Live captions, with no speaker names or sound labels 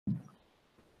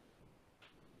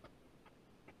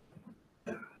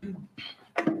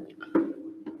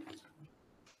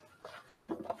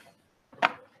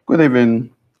Good evening.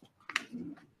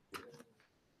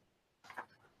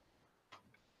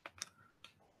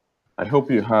 I hope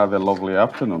you have a lovely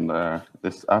afternoon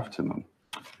this afternoon.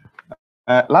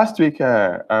 Last week,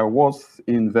 I was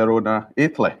in Verona,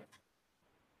 Italy.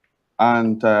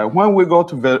 And when we got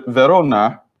to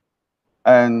Verona,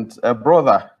 and a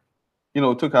brother,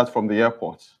 took us from the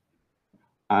airport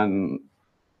and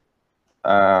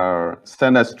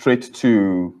sent us straight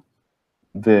to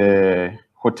the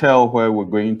hotel where we're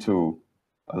going to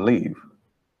live.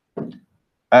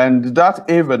 And that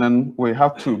evening, we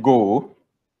have to go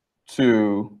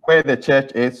to where the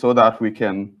church is so that we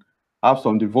can have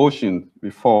some devotion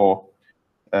before,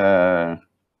 the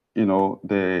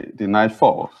night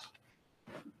falls.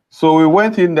 So we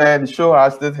went in there and showed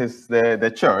us this is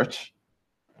the church.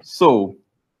 So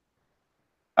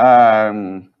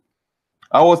I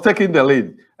was taking the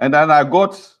lead, and then I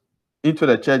got into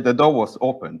the church. The door was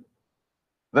open.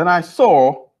 Then I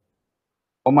saw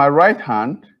on my right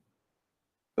hand,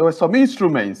 there were some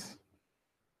instruments,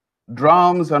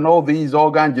 drums and all these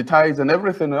organ, guitars and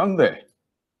everything on there.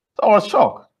 So I was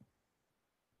shocked.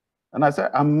 And I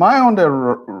said, am I on the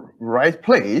right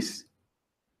place?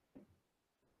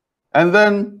 And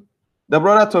then the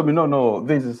brother told me, no,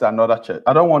 this is another church.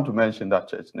 I don't want to mention that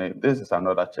church name. This is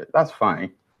another church. That's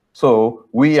fine. So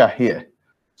we are here.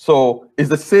 So it's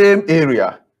the same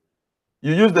area.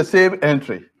 You use the same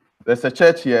entry. There's a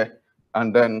church here,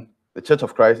 and then the Church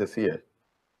of Christ is here.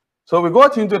 So we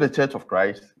got into the Church of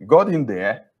Christ, got in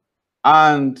there,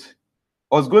 and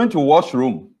I was going to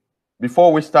washroom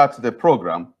before we start the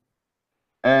program.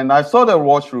 And I saw the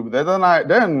washroom. Then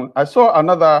I saw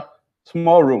another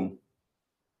small room.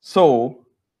 So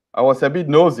I was a bit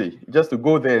nosy just to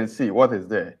go there and see what is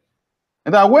there.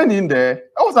 And I went in there.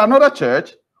 There was another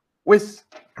church with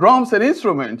drums and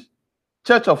instruments,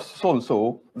 Church of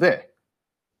so-and-so there.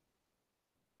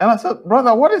 And I said,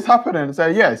 brother, what is happening? He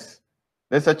said, yes,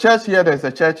 there's a church here, there's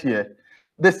a church here.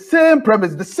 The same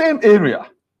premise, the same area.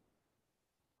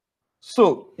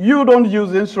 So you don't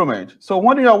use instrument. So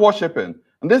when you are worshiping,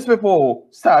 and these people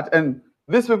start, and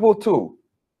these people too,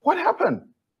 what happened?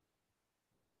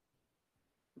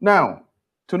 Now,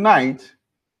 tonight,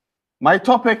 my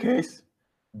topic is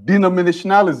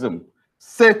denominationalism,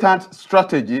 Satan's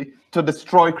strategy to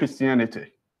destroy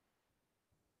Christianity.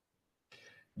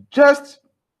 Just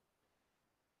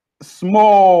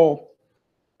small,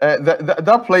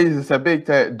 that place is a big,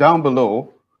 down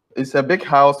below, it's a big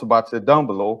house, but down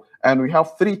below, and we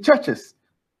have 3 churches.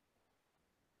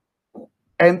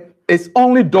 And it's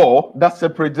only door that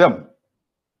separates them.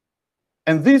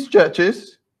 And these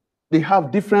churches, they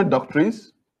have different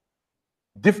doctrines,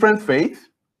 different faith,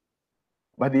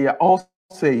 but they are all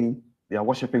saying they are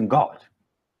worshiping God.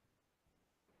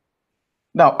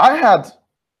 Now, I had,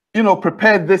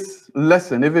 prepared this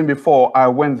lesson even before I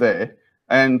went there,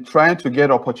 and trying to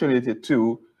get opportunity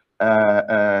to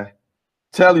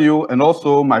tell you, and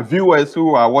also my viewers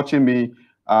who are watching me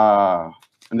on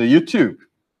the YouTube.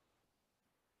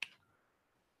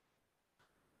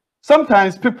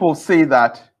 Sometimes people say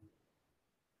that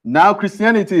now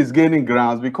Christianity is gaining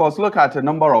grounds because look at the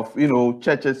number of,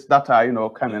 churches that are,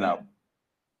 coming up.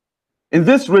 In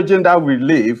this region that we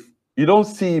live, you don't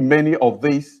see many of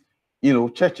these,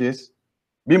 churches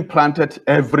being planted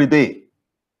every day.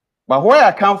 But where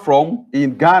I come from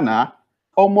in Ghana,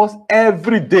 almost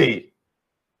every day,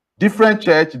 different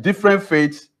church, different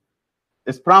faiths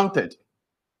is planted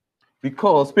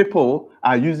because people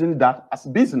are using that as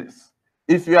business.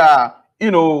 If you are,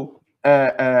 you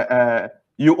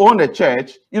own a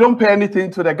church, you don't pay anything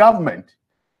to the government.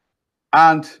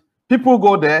 And people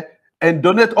go there and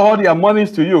donate all their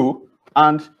monies to you.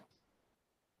 And,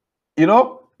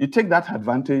 you take that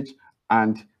advantage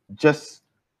and just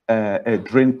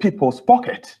drain people's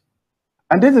pocket.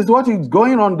 And this is what is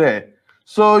going on there.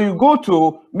 So you go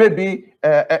to maybe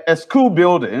a school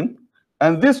building,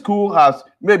 and this school has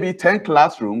maybe 10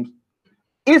 classrooms.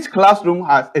 Each classroom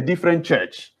has a different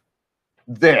church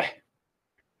there.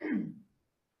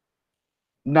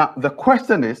 Now, the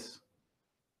question is,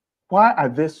 why are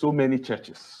there so many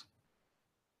churches?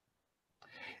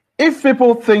 If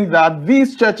people think that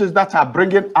these churches that are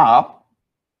bringing up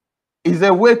is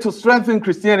a way to strengthen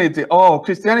Christianity, or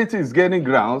Christianity is gaining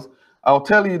grounds, I'll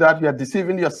tell you that you are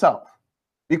deceiving yourself.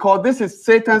 Because this is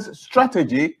Satan's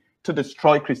strategy to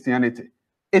destroy Christianity.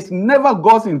 It's never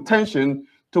God's intention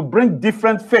to bring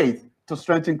different faith to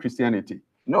strengthen Christianity.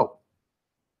 No.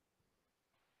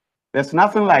 There's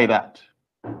nothing like that.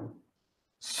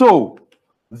 So,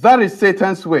 that is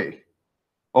Satan's way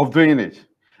of doing it.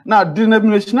 Now,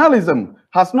 denominationalism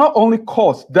has not only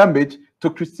caused damage to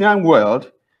Christian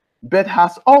world, but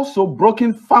has also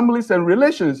broken families and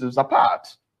relationships apart.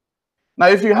 Now,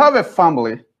 if you have a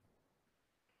family,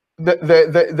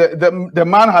 the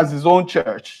man has his own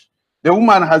church, the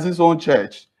woman has his own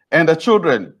church, and the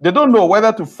children, they don't know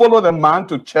whether to follow the man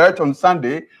to church on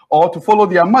Sunday or to follow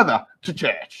their mother to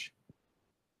church.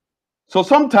 So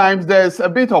sometimes there's a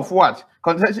bit of what?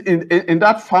 In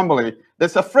that family,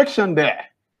 there's a friction there.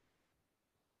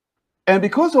 And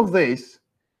because of this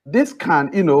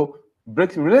can,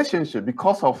 break the relationship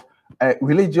because of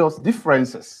religious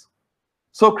differences.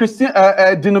 So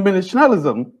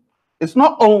denominationalism is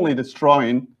not only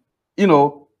destroying,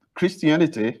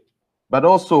 Christianity, but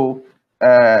also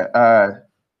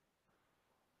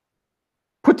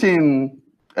putting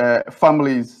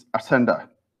families asunder.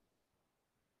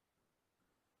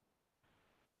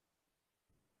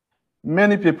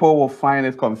 Many people will find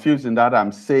it confusing that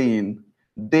I'm saying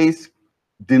this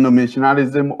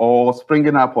denominationalism or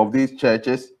springing up of these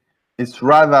churches is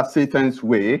rather Satan's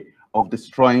way of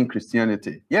destroying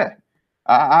Christianity. Yeah,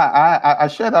 I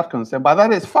share that concern, but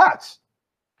that is fact.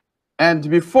 And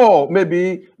before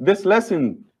maybe this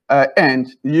lesson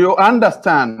ends, you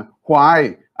understand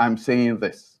why I'm saying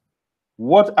this.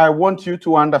 What I want you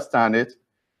to understand is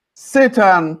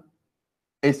Satan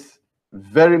is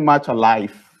very much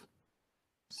alive.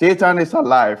 Satan is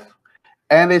alive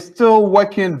and is still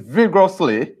working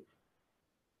vigorously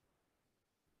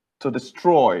to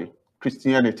destroy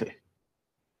Christianity.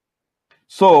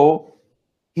 So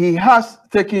he has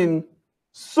taken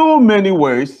so many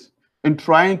ways in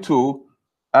trying to,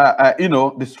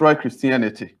 destroy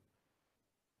Christianity.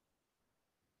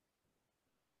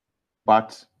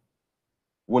 But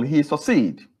will he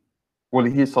succeed? Will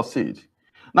he succeed?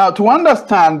 Now, to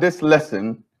understand this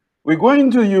lesson, we're going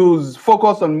to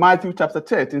focus on Matthew chapter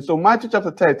 13. So Matthew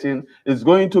chapter 13 is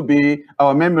going to be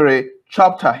our memory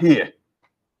chapter here.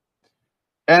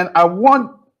 And I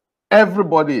want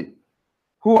everybody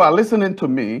who are listening to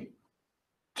me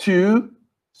to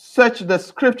search the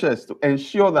scriptures to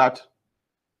ensure that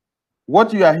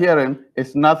what you are hearing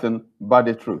is nothing but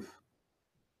the truth.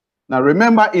 Now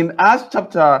remember, in Acts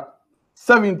chapter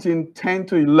 17, 10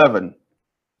 to 11,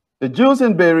 the Jews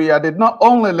in Berea did not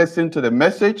only listen to the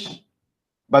message,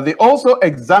 but they also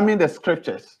examined the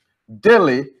scriptures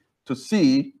daily to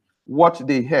see what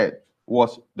they heard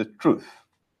was the truth.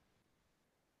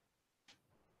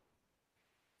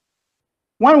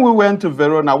 When we went to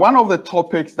Verona, one of the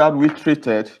topics that we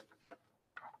treated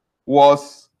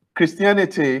was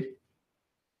Christianity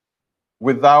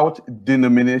without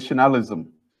denominationalism.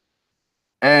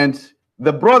 And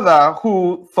the brother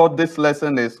who taught this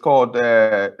lesson is called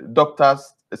Dr.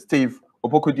 Steve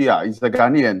Opokudia. He's a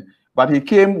Ghanaian, but he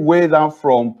came way down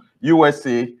from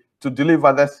USA to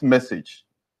deliver this message.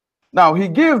 Now, he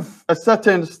gave a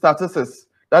certain statistics,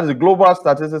 that is the global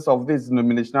statistics of this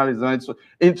denominationalism. And it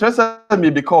interested me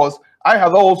because I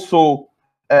had also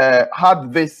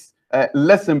had this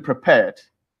lesson prepared.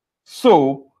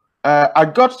 So I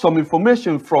got some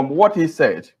information from what he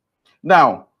said.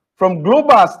 Now, from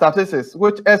global statistics,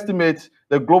 which estimates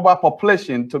the global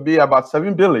population to be about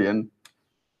 7 billion,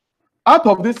 out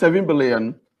of this 7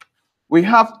 billion, we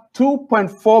have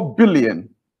 2.4 billion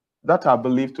that are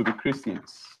believed to be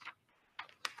Christians.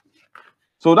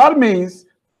 So that means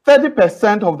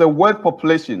 30% of the world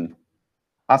population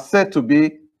are said to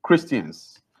be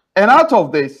Christians. And out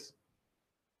of this,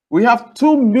 we have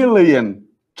 2 million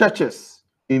churches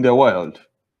in the world.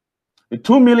 The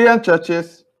 2 million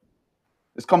churches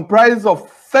is comprised of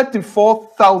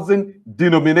 34,000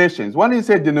 denominations. When you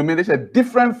say denomination,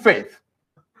 different faith.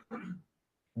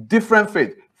 Different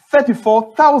faith.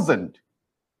 34,000.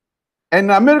 And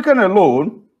in America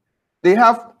alone, they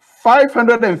have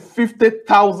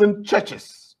 550,000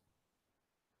 churches.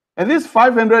 And these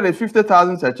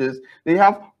 550,000 churches, they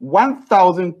have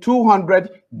 1,200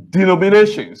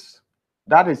 denominations.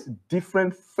 That is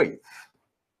different faith.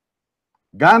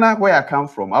 Ghana, where I come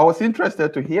from, I was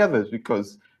interested to hear this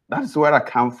because that's where I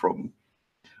come from.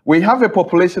 We have a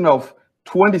population of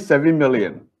 27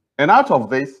 million. And out of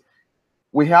this,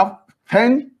 we have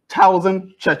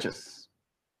 10,000 churches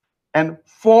and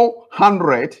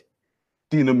 400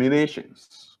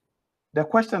 denominations. The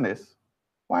question is,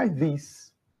 why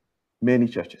these many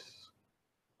churches?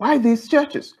 Why these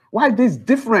churches? Why these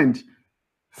different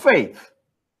faith?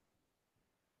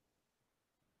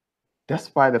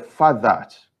 Despite the fact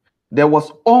that there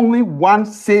was only one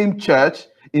same church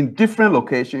in different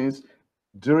locations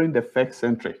during the 1st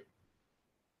century.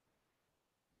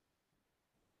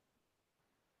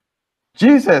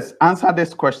 Jesus answered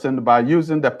this question by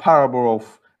using the parable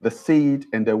of the seed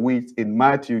and the wheat in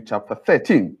Matthew chapter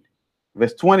 13,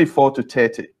 verse 24 to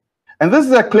 30. And this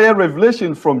is a clear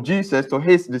revelation from Jesus to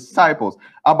his disciples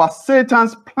about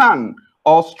Satan's plan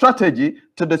or strategy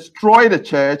to destroy the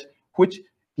church, which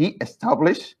he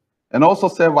established and also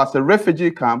serve as a refugee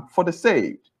camp for the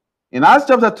saved. In Acts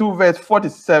chapter 2, verse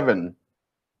 47,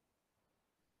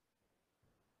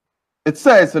 it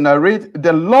says, and I read,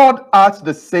 the Lord adds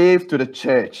the saved to the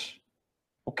church.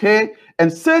 Okay?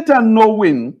 And Satan,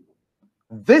 knowing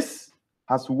this,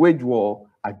 has waged war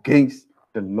against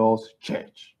the Lord's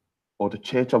church, or the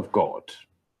church of God,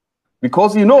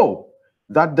 because you know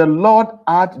that the Lord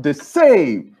adds the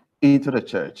saved into the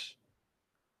church.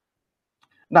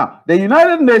 Now, the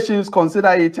United Nations consider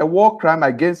it a war crime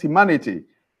against humanity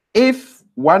if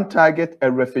one targets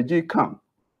a refugee camp,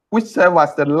 which serves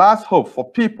as the last hope for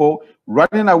people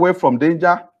running away from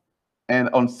danger and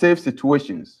unsafe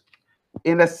situations.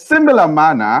 In a similar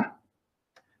manner,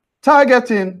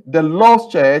 targeting the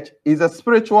lost church is a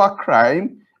spiritual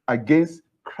crime against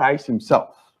Christ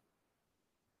himself.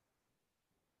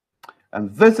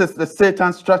 And this is the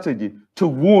Satan's strategy to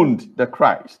wound the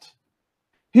Christ.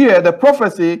 Here, the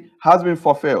prophecy has been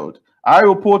fulfilled. I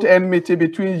will put enmity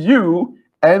between you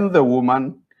and the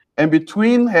woman, and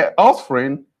between her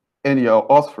offspring and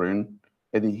your offspring,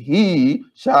 and he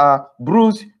shall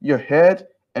bruise your head,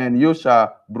 and you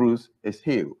shall bruise his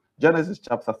heel. Genesis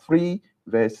chapter 3,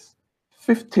 verse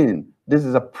 15. This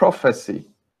is a prophecy.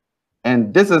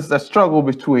 And this is the struggle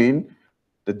between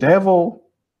the devil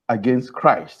against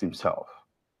Christ himself.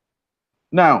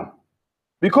 Now,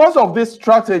 because of this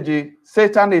strategy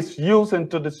Satan is using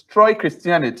to destroy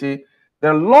Christianity,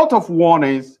 there are a lot of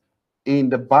warnings in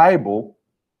the Bible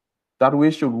that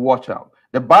we should watch out.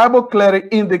 The Bible clearly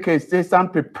indicates Satan's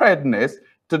preparedness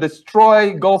to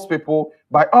destroy God's people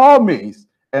by all means,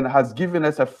 and has given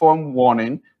us a firm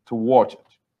warning to watch it.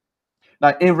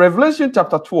 Now, in Revelation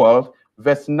chapter 12,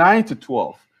 verse 9 to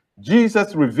 12,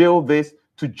 Jesus revealed this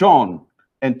to John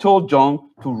and told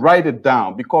John to write it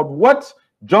down, because what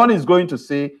John is going to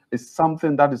say is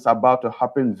something that is about to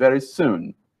happen very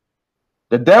soon.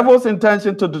 The devil's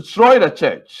intention to destroy the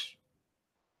church.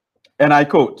 And I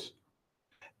quote,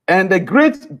 "And the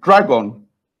great dragon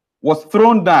was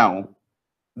thrown down,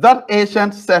 that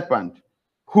ancient serpent,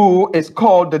 who is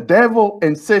called the devil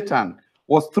and Satan,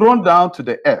 was thrown down to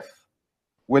the earth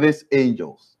with his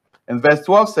angels." And verse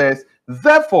 12 says,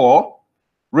 "Therefore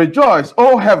rejoice,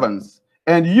 O heavens,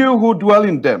 and you who dwell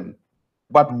in them.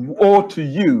 But woe to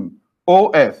you,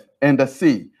 O earth and the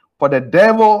sea, for the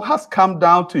devil has come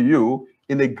down to you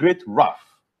in a great wrath,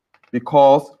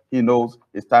 because he knows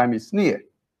his time is near."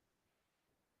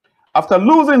 After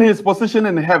losing his position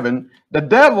in heaven, the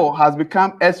devil has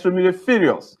become extremely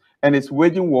furious and is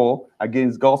waging war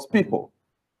against God's people.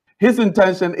 His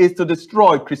intention is to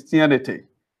destroy Christianity.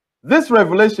 This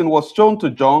revelation was shown to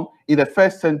John in the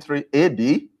 1st century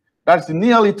AD, that's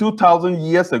nearly 2,000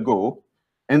 years ago.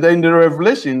 And then in the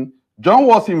revelation, John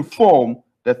was informed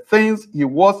that things he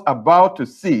was about to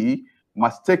see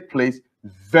must take place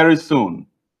very soon.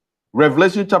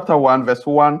 Revelation chapter 1, verse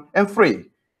 1 and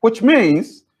 3, which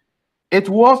means it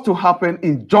was to happen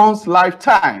in John's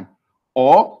lifetime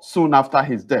or soon after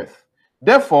his death.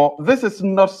 Therefore, this is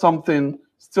not something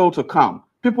still to come.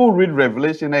 People read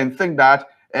Revelation and think that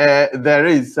there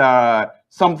is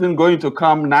something going to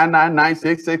come, 999,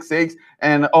 666,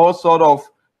 and all sort of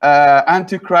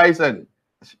Antichrist, and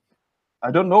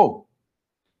I don't know.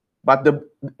 But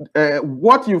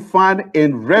what you find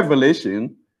in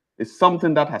Revelation is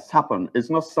something that has happened. It's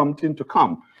not something to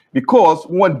come. Because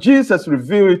when Jesus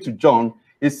revealed it to John,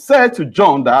 he said to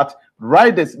John that,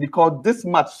 write this, because this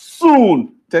must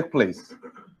soon take place.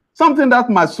 Something that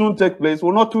must soon take place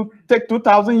will not take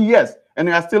 2,000 years, and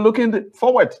we are still looking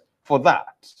forward for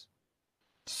that.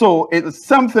 So it is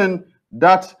something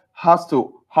that has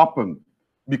to happen,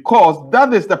 because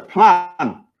that is the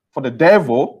plan for the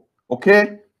devil,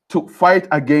 okay, to fight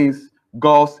against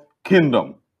God's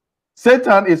kingdom.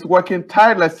 Satan is working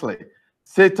tirelessly.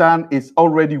 Satan is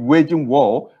already waging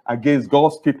war against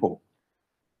God's people.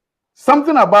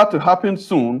 Something about to happen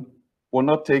soon will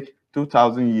not take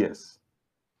 2,000 years.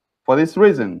 For this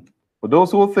reason, for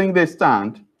those who think they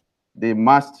stand, they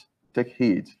must take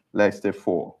heed lest they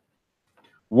fall.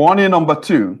 Warning number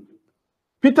 2,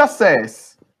 Peter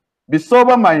says, be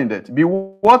sober-minded, be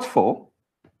watchful.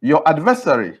 Your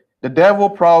adversary, the devil,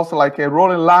 prowls like a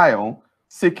roaring lion,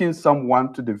 seeking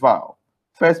someone to devour.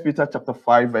 1 Peter chapter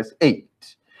 5, verse 8.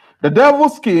 The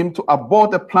devil's scheme to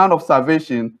abort the plan of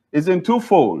salvation is in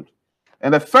twofold.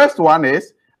 And the first one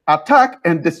is attack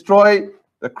and destroy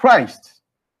the Christ.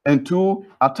 And 2,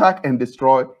 attack and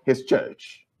destroy his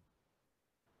church.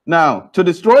 Now, to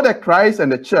destroy the Christ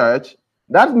and the church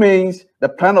that means the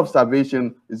plan of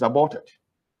salvation is aborted.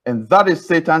 And that is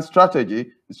Satan's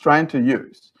strategy he's trying to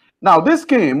use. Now, this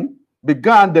scheme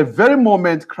began the very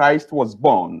moment Christ was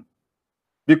born,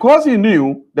 because he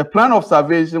knew the plan of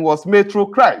salvation was made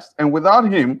through Christ, and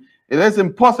without him, it is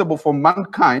impossible for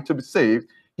mankind to be saved.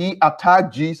 He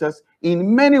attacked Jesus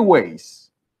in many ways.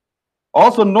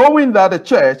 Also, knowing that the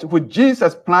church, which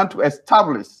Jesus planned to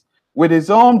establish with his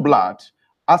own blood,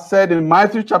 as said in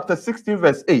Matthew chapter 16,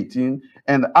 verse 18,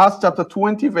 and Acts chapter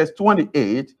 20, verse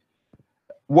 28,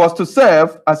 was to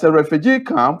serve as a refugee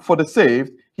camp for the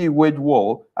saved, he waged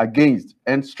war against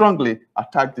and strongly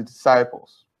attacked the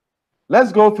disciples.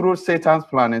 Let's go through Satan's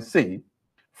plan and see.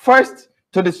 First,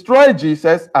 to destroy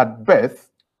Jesus at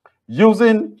birth,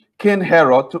 using King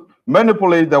Herod to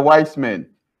manipulate the wise men.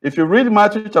 If you read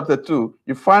Matthew chapter 2,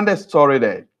 you find a story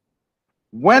there.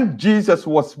 When Jesus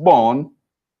was born,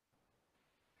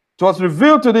 it was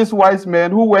revealed to these wise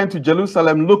men who went to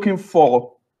Jerusalem looking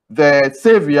for the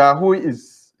Savior who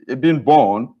is being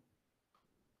born.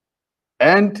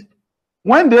 And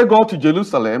when they got to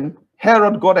Jerusalem,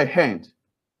 Herod got a hint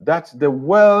that the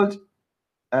world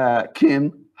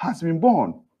king has been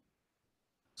born.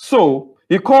 So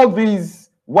he called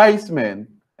these wise men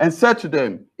and said to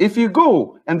them, if you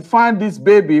go and find this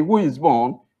baby who is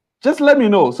born, just let me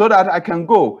know so that I can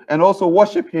go and also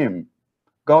worship him.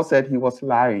 God said he was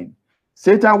lying.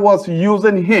 Satan was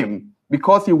using him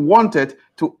because he wanted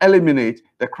to eliminate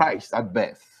the Christ at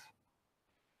birth.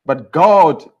 But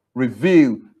God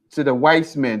revealed to the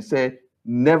wise men, said,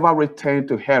 never return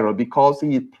to Herod, because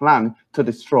he planned to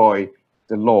destroy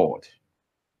the Lord.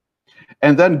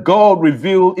 And then God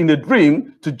revealed in a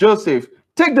dream to Joseph,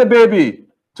 take the baby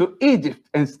to Egypt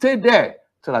and stay there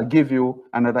till I give you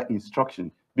another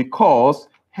instruction, because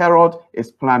Herod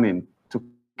is planning to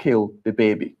kill the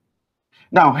baby.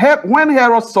 Now, when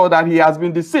Herod saw that he has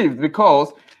been deceived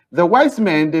because the wise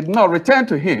men did not return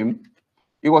to him,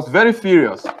 he was very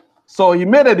furious. So he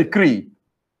made a decree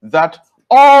that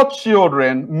all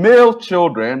children, male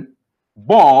children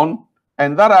born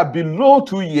and that are below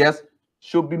 2 years,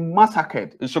 should be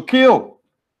massacred. He should kill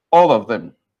all of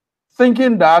them,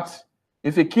 thinking that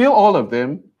if he kills all of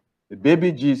them, the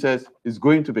baby Jesus is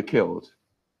going to be killed.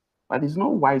 But he's no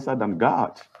wiser than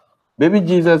God. Baby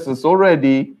Jesus is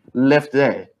already left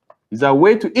there. He's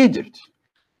away to Egypt.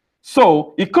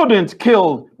 So he couldn't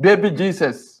kill baby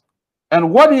Jesus.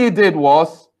 And what he did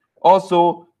was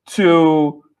also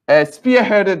to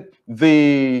spearheaded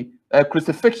the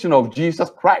crucifixion of Jesus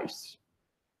Christ.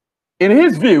 In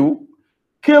his view,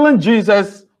 killing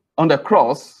Jesus on the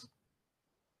cross,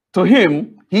 to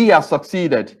him, he has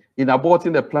succeeded in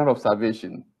aborting the plan of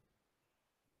salvation.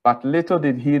 But little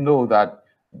did he know that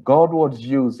God was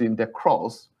using the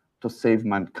cross to save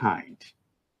mankind.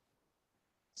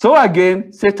 So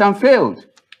again, Satan failed.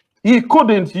 He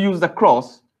couldn't use the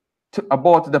cross to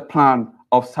abort the plan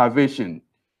of salvation,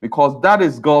 because that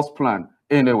is God's plan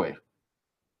anyway.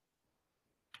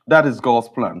 That is God's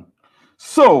plan.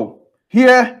 So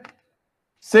here,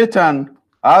 Satan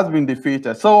has been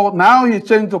defeated. So now he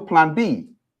changed to plan B.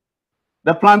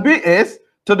 The plan B is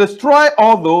to destroy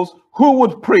all those who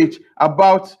would preach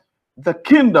about the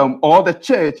kingdom or the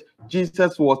church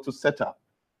Jesus was to set up.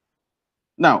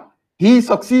 Now, he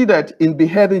succeeded in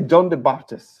beheading John the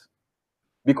Baptist,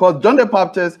 because John the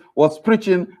Baptist was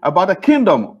preaching about the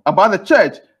kingdom, about the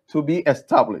church to be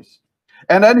established.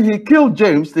 And then he killed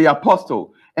James the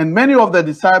apostle, and many of the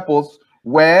disciples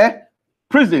were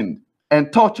imprisoned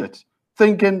and tortured,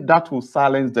 thinking that will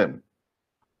silence them.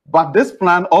 But this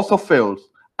plan also failed,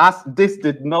 as this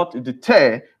did not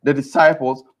deter the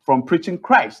disciples from preaching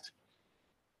Christ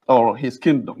or his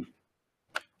kingdom.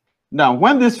 Now,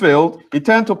 when this failed, he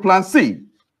turned to plan C.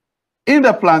 In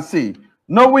the plan C,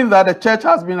 knowing that the church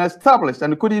has been established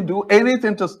and couldn't do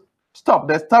anything to stop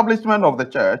the establishment of the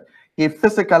church, he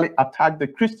physically attacked the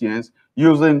Christians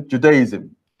using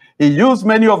Judaism. He used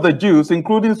many of the Jews,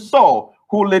 including Saul,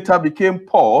 who later became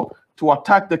Paul, to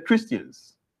attack the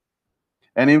Christians.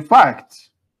 And in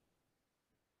fact,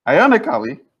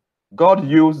 ironically, God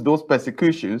used those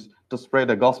persecutions to spread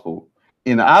the gospel.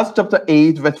 In Acts chapter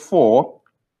 8, verse 4,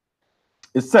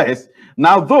 it says,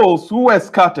 now those who were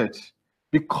scattered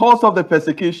because of the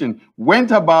persecution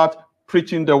went about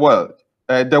preaching the word.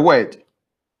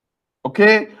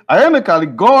 Okay, ironically,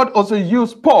 God also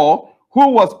used Paul, who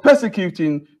was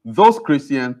persecuting those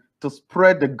Christians, to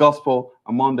spread the gospel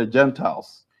among the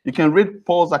Gentiles. You can read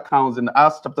Paul's accounts in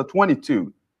Acts chapter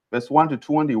 22, verse 1 to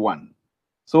 21.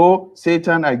 So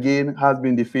Satan again has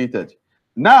been defeated.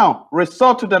 Now,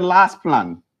 resort to the last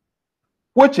plan,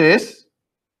 which is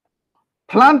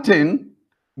planting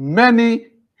many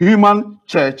human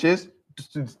churches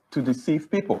to deceive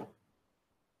people.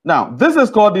 Now, this is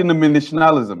called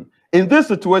denominationalism. In this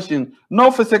situation,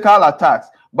 no physical attacks,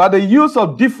 but the use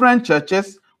of different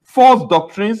churches, false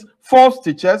doctrines, false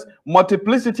teachers,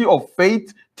 multiplicity of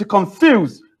faith to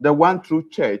confuse the one true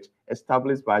church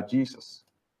established by Jesus.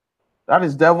 That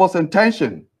is devil's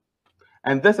intention.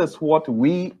 And this is what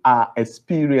we are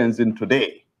experiencing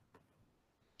today.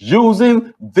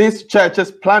 Using these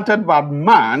churches planted by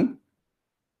man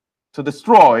to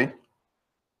destroy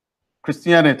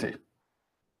Christianity.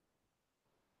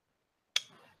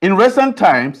 In recent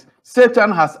times,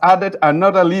 Satan has added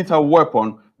another lethal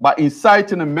weapon by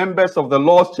inciting the members of the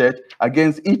Lord's church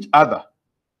against each other.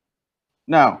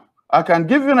 Now, I can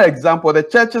give you an example. The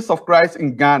churches of Christ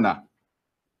in Ghana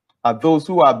are those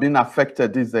who have been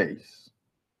affected these days.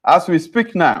 As we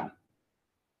speak now,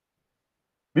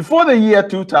 before the year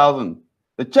 2000,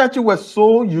 the churches were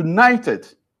so united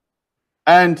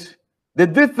and they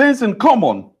did things in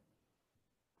common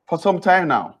for some time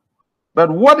now. But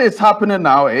what is happening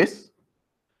now is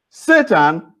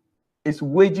Satan is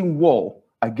waging war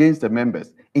against the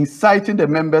members, inciting the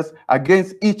members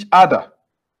against each other.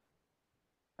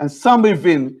 And some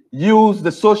even use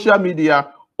the social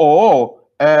media or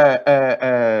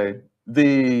the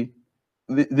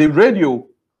radio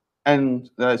and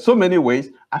so many ways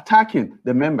attacking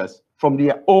the members from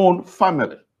their own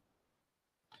family.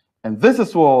 And this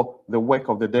is all the work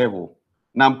of the devil.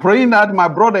 Now I'm praying that my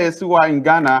brothers who are in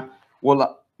Ghana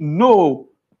will know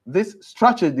this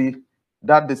strategy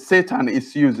that the Satan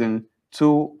is using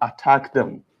to attack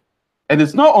them. And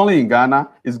it's not only in Ghana,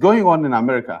 it's going on in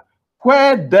America.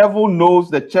 Where devil knows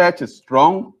the church is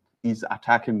strong, he's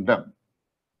attacking them.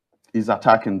 He's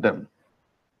attacking them.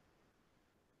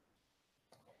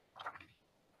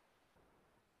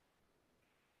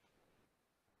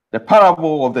 The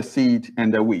parable of the seed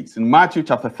and the weeds in Matthew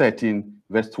chapter 13,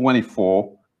 verse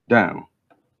 24 down.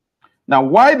 Now,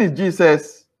 why did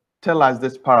Jesus tell us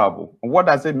this parable? And what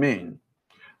does it mean?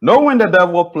 Knowing the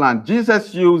devil plan,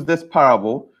 Jesus used this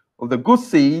parable of the good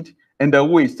seed and the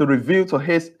weeds to reveal to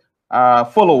his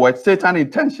followers Satan's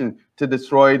intention to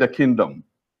destroy the kingdom.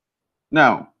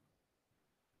 Now,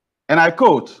 and I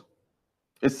quote,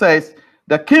 it says,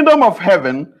 the kingdom of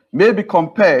heaven may be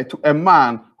compared to a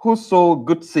man who sowed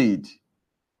good seed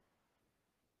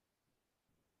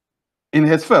in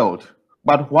his field.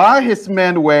 But while his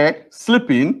men were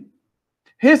sleeping,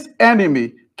 his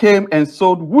enemy came and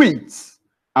sowed weeds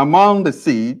among the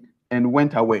seed and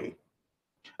went away.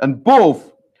 And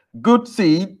both good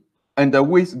seed and the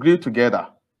weeds grew together.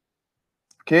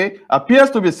 Okay,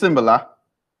 appears to be similar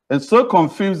and so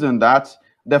confusing that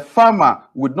the farmer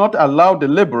would not allow the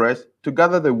laborers to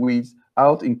gather the weeds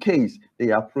out in case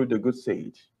they uproot the good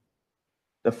seed.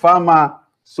 The farmer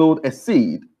sowed a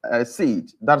seed.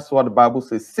 That's what the Bible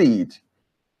says, seed.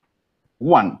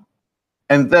 One.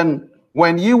 And then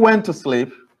when you went to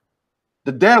sleep,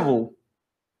 the devil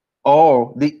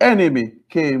or the enemy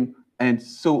came and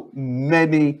sowed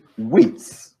many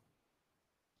weeds.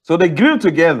 So they grew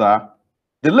together.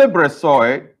 The laborers saw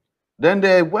it. Then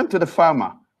they went to the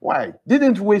farmer. Why?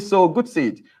 Didn't we sow good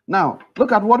seed? Now,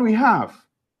 look at what we have.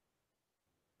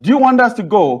 Do you want us to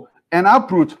go and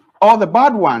uproot all the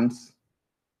bad ones?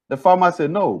 The farmer said,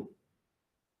 no.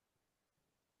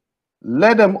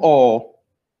 Let them all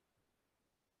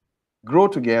grow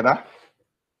together.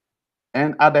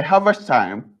 And at the harvest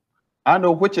time, I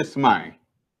know which is mine.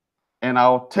 And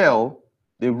I'll tell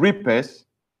the reapers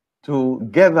to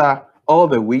gather all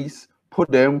the weeds,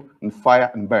 put them in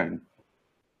fire and burn.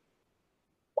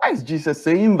 Why is Jesus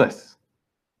saying this?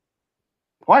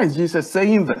 Why is Jesus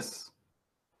saying this?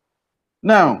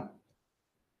 Now,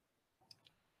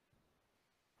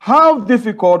 how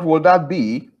difficult will that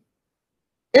be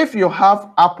if you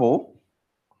have apple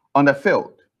on the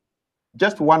field,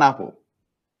 just one apple,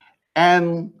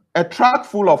 and a truck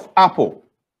full of apple,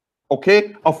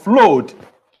 okay, offload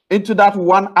into that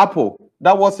one apple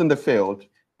that was in the field,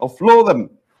 offload them,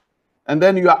 and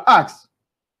then you are asked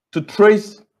to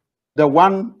trace the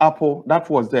one apple that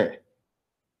was there.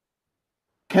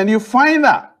 Can you find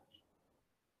that?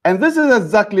 And this is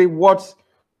exactly what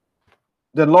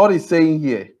the Lord is saying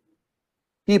here.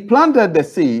 He planted the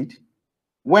seed,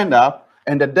 went up,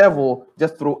 and the devil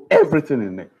just threw everything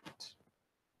in it.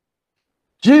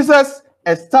 Jesus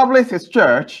established his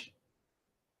church,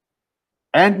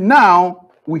 and now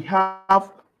we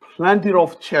have plenty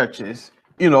of churches,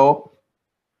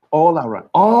 all around,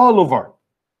 all over,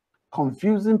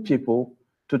 confusing people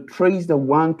to trace the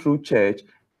one true church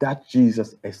that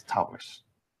Jesus established.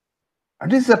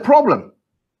 And this is a problem.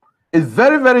 It's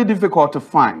very, very difficult to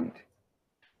find.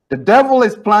 The devil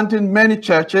is planting many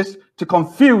churches to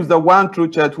confuse the one true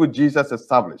church which Jesus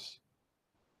established.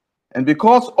 And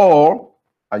because all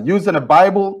are using the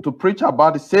Bible to preach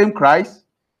about the same Christ,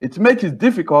 it makes it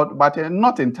difficult, but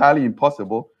not entirely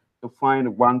impossible, to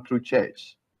find one true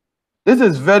church. This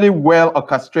is very well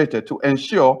orchestrated to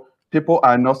ensure people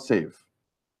are not saved.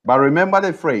 But remember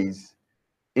the phrase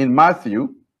in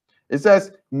Matthew, it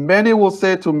says, many will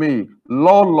say to me,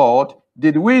 Lord, Lord,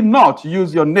 did we not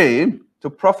use your name to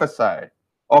prophesy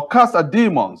or cast out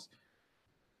demons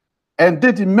and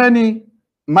did many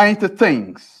mighty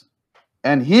things?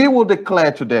 And he will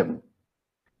declare to them,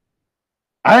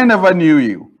 I never knew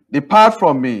you. Depart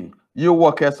from me, you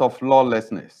workers of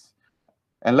lawlessness.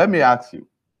 And let me ask you,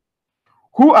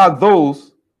 who are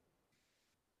those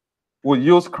who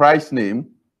use Christ's name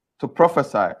to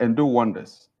prophesy and do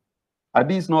wonders? Are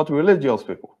these not religious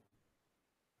people?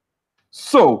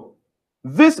 So,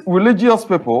 these religious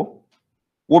people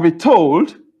will be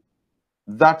told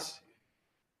that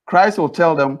Christ will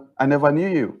tell them, I never knew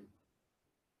you.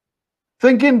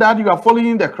 Thinking that you are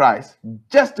following the Christ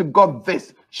just got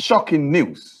this shocking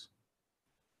news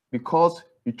because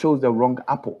you chose the wrong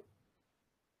apple.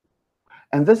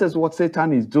 And this is what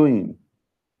Satan is doing,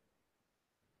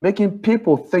 making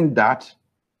people think that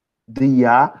they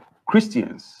are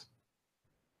Christians,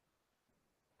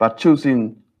 but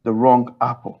choosing the wrong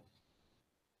apple.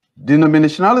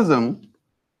 Denominationalism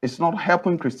is not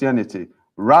helping Christianity,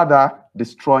 rather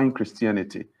destroying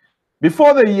Christianity.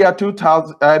 Before the year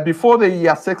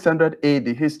 600 AD,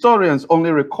 historians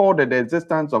only recorded the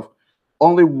existence of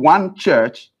only one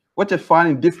church, which is found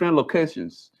in different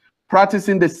locations,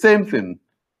 practicing the same thing.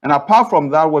 And apart from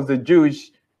that was the Jewish,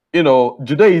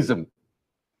 Judaism,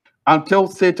 until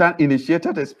Satan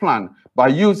initiated his plan by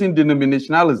using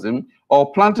denominationalism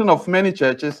or planting of many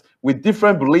churches with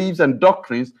different beliefs and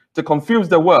doctrines to confuse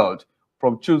the world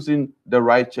from choosing the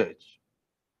right church.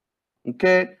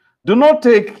 Okay? Do not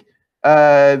take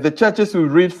the churches we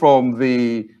read from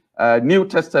the New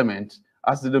Testament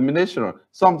as denominational.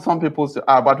 Some people say,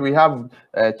 but we have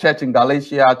church in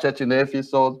Galatia, church in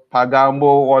Ephesus, Pergamo,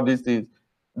 all these things.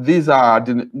 These are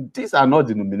not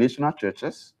denominational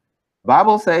churches.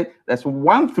 Bible says there's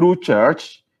one true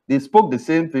church. They spoke the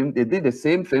same thing. They did the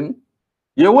same thing.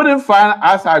 You wouldn't find,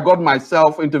 as I got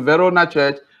myself into Verona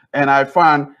Church and I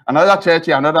found another church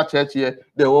here, another church here,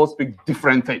 they all speak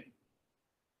different things.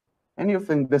 And you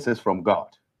think this is from God.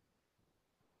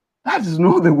 That is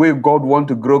not the way God wants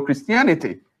to grow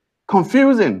Christianity.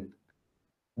 Confusing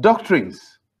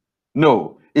doctrines.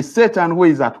 No, it's Satan who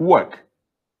is at work,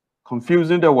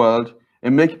 confusing the world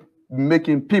and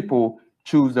making people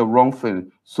choose the wrong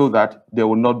thing so that they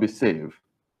will not be saved.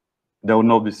 They will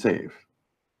not be saved.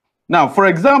 Now, for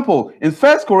example, in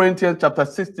 1 Corinthians chapter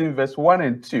 16, verse 1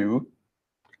 and 2,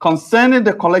 concerning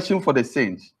the collection for the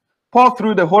saints, Paul,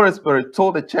 through the Holy Spirit,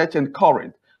 told the church in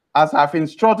Corinth, as I've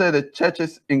instructed the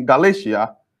churches in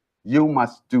Galatia, you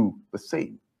must do the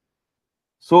same.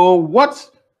 So what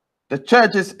the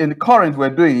churches in Corinth were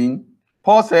doing,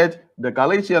 Paul said the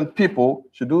Galatian people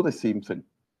should do the same thing.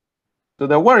 So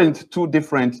there weren't two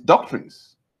different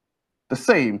doctrines, the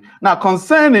same. Now,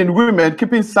 concerning women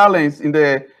keeping silence in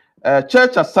the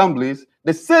church assemblies,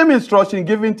 the same instruction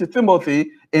given to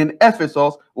Timothy in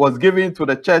Ephesus was given to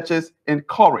the churches in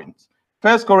Corinth.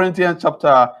 1 Corinthians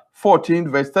chapter 14,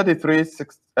 verse 33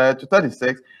 to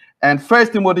 36, and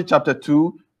 1 Timothy chapter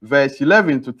 2, verse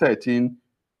 11 to 13,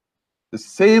 the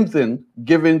same thing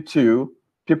given to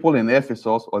people in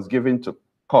Ephesus was given to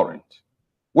Corinth.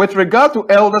 With regard to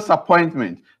elders'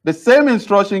 appointment, the same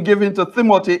instruction given to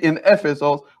Timothy in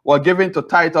Ephesus was given to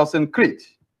Titus in Crete.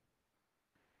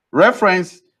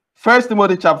 Reference 1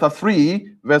 Timothy chapter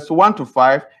 3, verse 1 to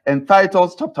 5, and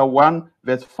Titus chapter 1,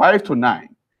 verse 5 to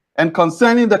 9. And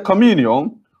concerning the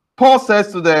communion, Paul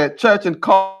says to the church in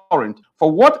Corinth,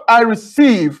 for what I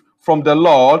receive from the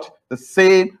Lord, the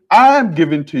same I am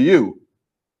giving to you.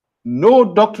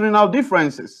 No doctrinal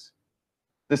differences.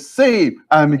 The same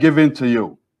I am giving to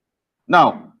you.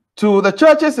 Now, to the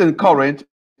churches in Corinth,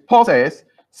 Paul says,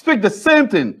 speak the same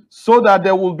thing so that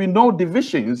there will be no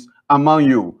divisions among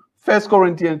you. 1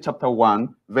 Corinthians chapter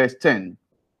 1, verse 10.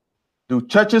 Do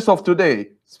churches of today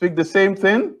speak the same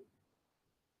thing?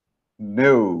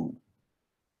 No.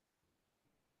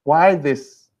 Why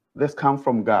this comes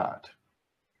from God?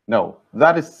 No,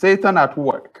 that is Satan at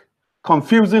work,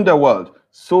 confusing the world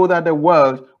so that the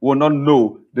world will not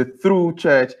know the true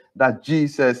church that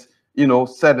Jesus,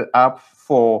 set it up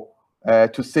for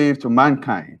to save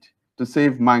mankind.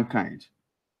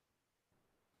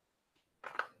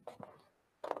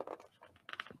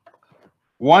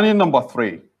 Warning number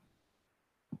 3.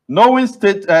 Knowing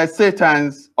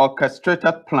Satan's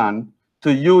orchestrated plan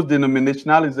to use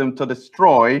denominationalism to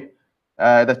destroy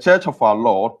the church of our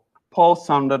Lord, Paul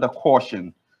sounded a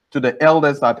caution to the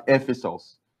elders at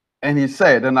Ephesus. And he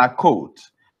said, and I quote,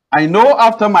 "I know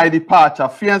after my departure,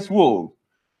 fierce wolves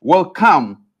will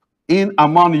come in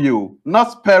among you,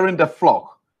 not sparing the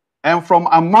flock. And from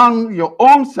among your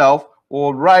own self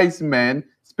will rise men,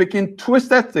 speaking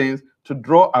twisted things to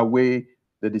draw away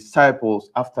the disciples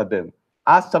after them."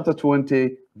 Acts chapter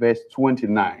 20, verse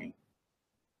 29.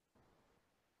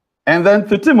 And then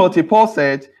to Timothy, Paul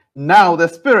said, "Now the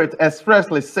Spirit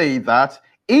expressly says that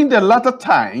in the latter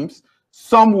times,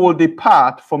 some will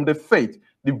depart from the faith,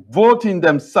 devoting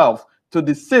themselves to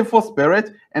the deceitful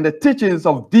spirit and the teachings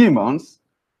of demons."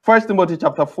 1 Timothy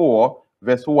chapter 4,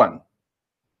 verse 1.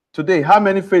 Today, how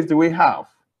many faiths do we have?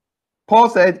 Paul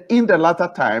said, in the latter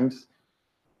times,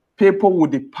 people will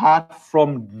depart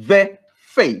from the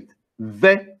faith.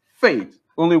 The faith.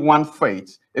 Only one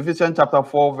faith. Ephesians chapter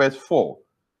 4, verse 4.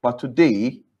 But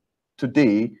today,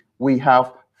 we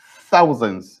have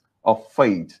thousands of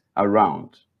faiths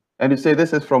around. And you say,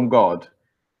 this is from God.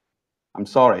 I'm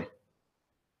sorry.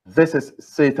 This is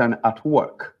Satan at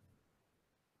work.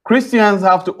 Christians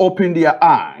have to open their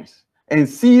eyes and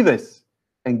see this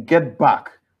and get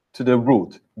back to the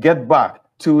root, get back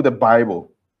to the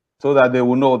Bible so that they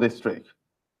will know this trick.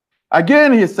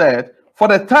 Again, he said, "For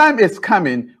the time is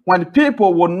coming when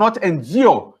people will not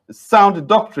endure sound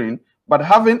doctrine, but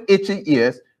having itchy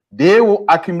ears, they will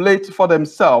accumulate for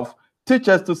themselves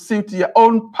teachers to suit their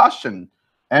own passion,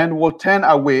 and will turn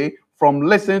away from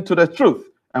listening to the truth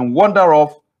and wander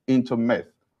off into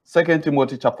myth." 2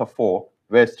 Timothy chapter 4,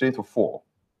 verse 3 to 4.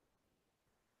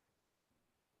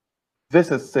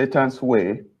 This is Satan's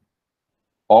way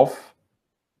of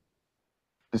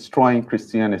destroying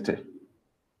Christianity.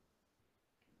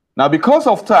 Now, because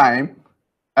of time,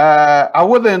 I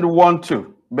wouldn't want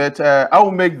to, but I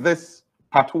will make this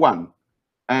part 1.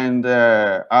 And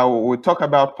I will talk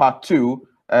about part 2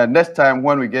 next time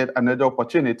when we get another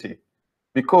opportunity.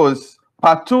 Because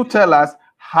part 2 tells us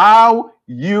how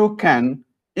you can,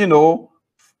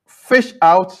 fish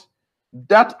out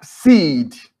that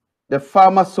seed the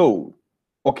farmer sowed,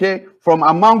 okay, from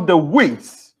among the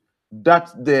weeds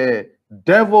that the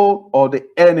devil or the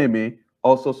enemy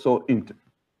also sowed into.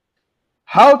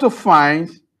 How to find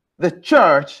the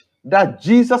church that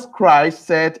Jesus Christ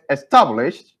said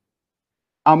established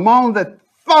among the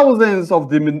thousands of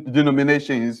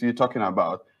denominations you're talking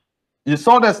about. You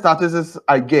saw the statistics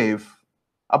I gave,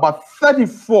 about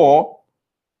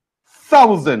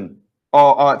 34,000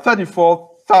 or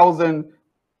 34,000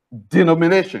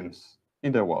 denominations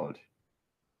in the world.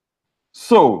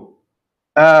 So,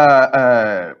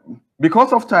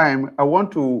 because of time, I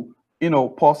want to,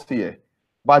 pause here.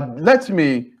 But let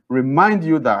me remind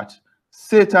you that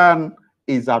Satan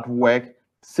is at work.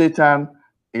 Satan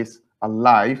is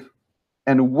alive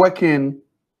and working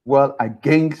well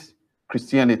against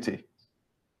Christianity.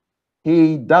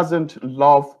 He doesn't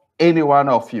love any one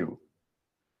of you.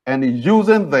 And he's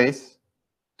using this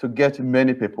to get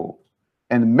many people.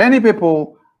 And many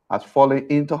people have fallen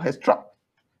into his trap,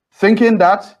 thinking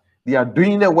that they are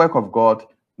doing the work of God.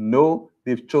 No,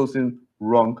 they've chosen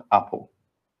wrong apple.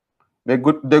 The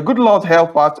good Lord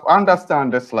help us to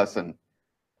understand this lesson.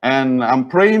 And I'm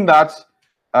praying that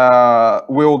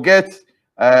we'll get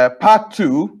part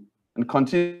 2 and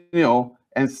continue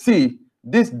and see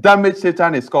this damage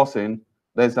Satan is causing.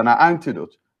 There's an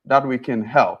antidote that we can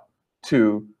help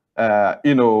to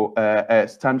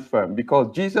stand firm, because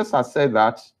Jesus has said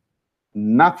that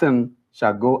nothing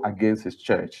shall go against his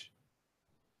church.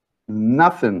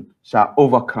 Nothing shall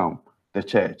overcome the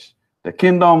church. The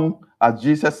kingdom, as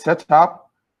Jesus set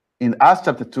up in Acts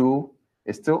chapter 2,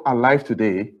 is still alive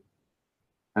today,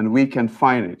 and we can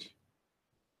find it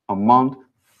among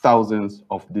thousands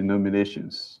of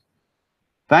denominations.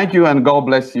 Thank you, and God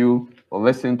bless you for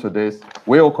listening to this.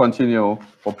 We will continue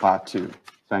for part 2.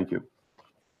 Thank you.